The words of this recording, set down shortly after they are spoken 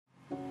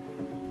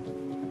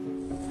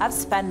I've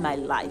spent my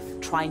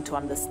life trying to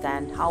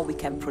understand how we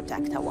can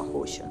protect our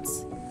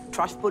oceans.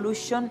 Trash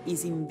pollution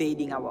is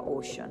invading our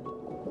ocean.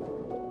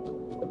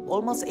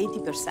 Almost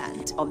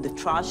 80% of the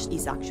trash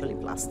is actually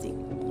plastic.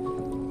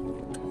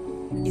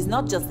 It's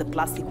not just the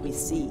plastic we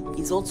see,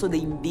 it's also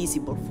the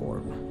invisible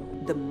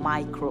form, the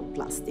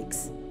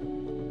microplastics.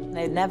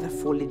 They never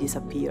fully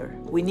disappear.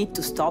 We need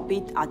to stop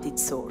it at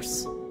its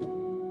source.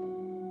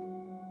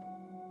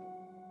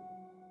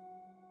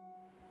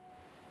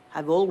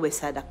 I've always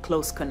had a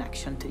close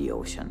connection to the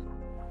ocean.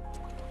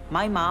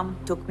 My mom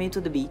took me to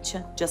the beach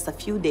just a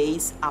few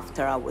days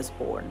after I was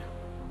born.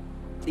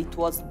 It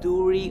was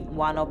during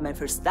one of my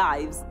first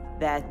dives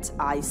that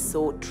I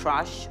saw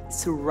trash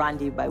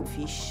surrounded by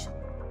fish.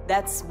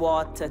 That's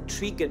what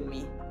triggered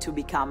me to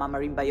become a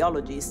marine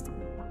biologist.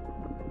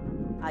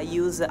 I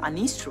use an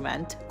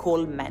instrument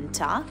called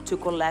Menta to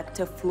collect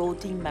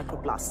floating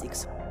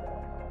microplastics.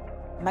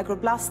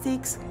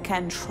 Microplastics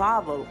can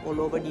travel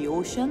all over the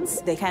oceans.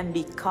 They can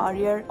be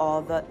carrier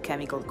of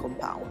chemical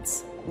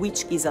compounds,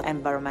 which is an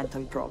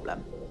environmental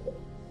problem.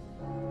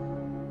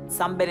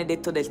 San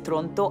Benedetto del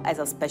Tronto has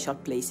a special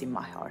place in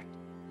my heart.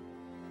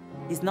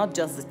 It's not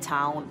just the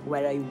town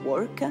where I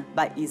work,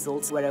 but it's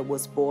also where I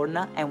was born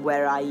and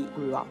where I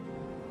grew up.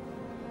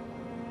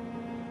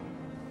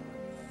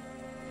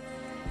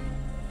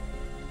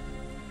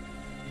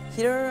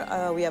 Here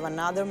we have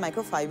another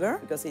microfiber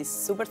because it's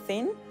super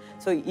thin,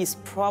 so it's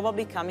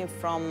probably coming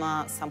from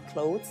some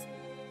clothes.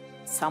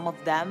 Some of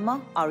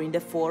them are in the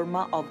form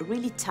of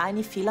really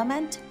tiny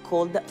filament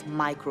called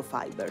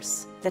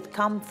microfibers that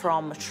come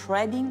from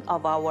shredding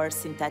of our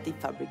synthetic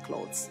fabric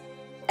clothes.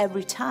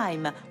 Every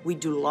time we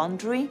do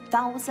laundry,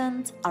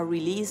 thousands are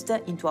released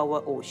into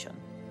our ocean.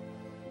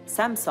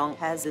 Samsung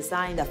has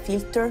designed a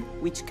filter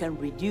which can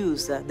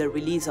reduce the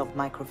release of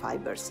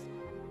microfibers.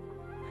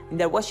 In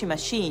their washing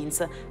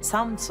machines,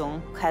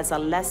 Samsung has a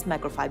less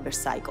microfiber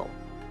cycle.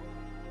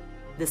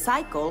 The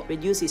cycle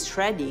reduces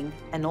shredding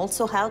and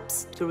also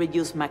helps to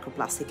reduce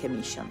microplastic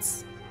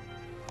emissions.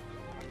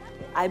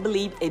 I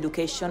believe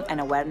education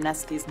and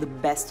awareness is the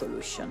best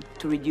solution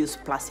to reduce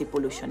plastic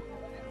pollution.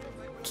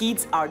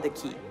 Kids are the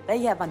key.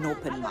 They have an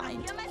open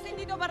mind.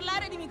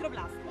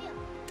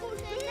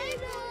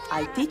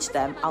 I teach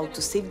them how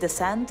to sieve the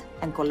sand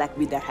and collect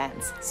with their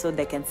hands, so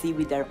they can see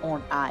with their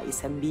own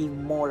eyes and be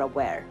more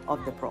aware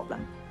of the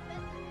problem.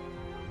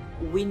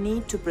 We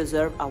need to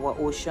preserve our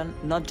ocean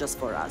not just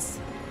for us,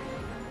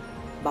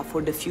 but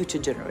for the future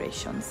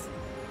generations.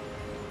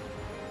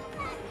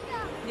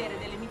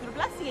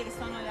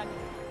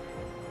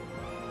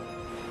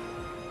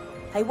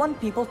 I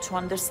want people to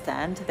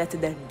understand that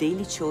their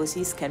daily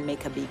choices can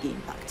make a big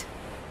impact.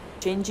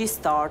 Changes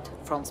start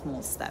from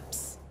small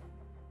steps.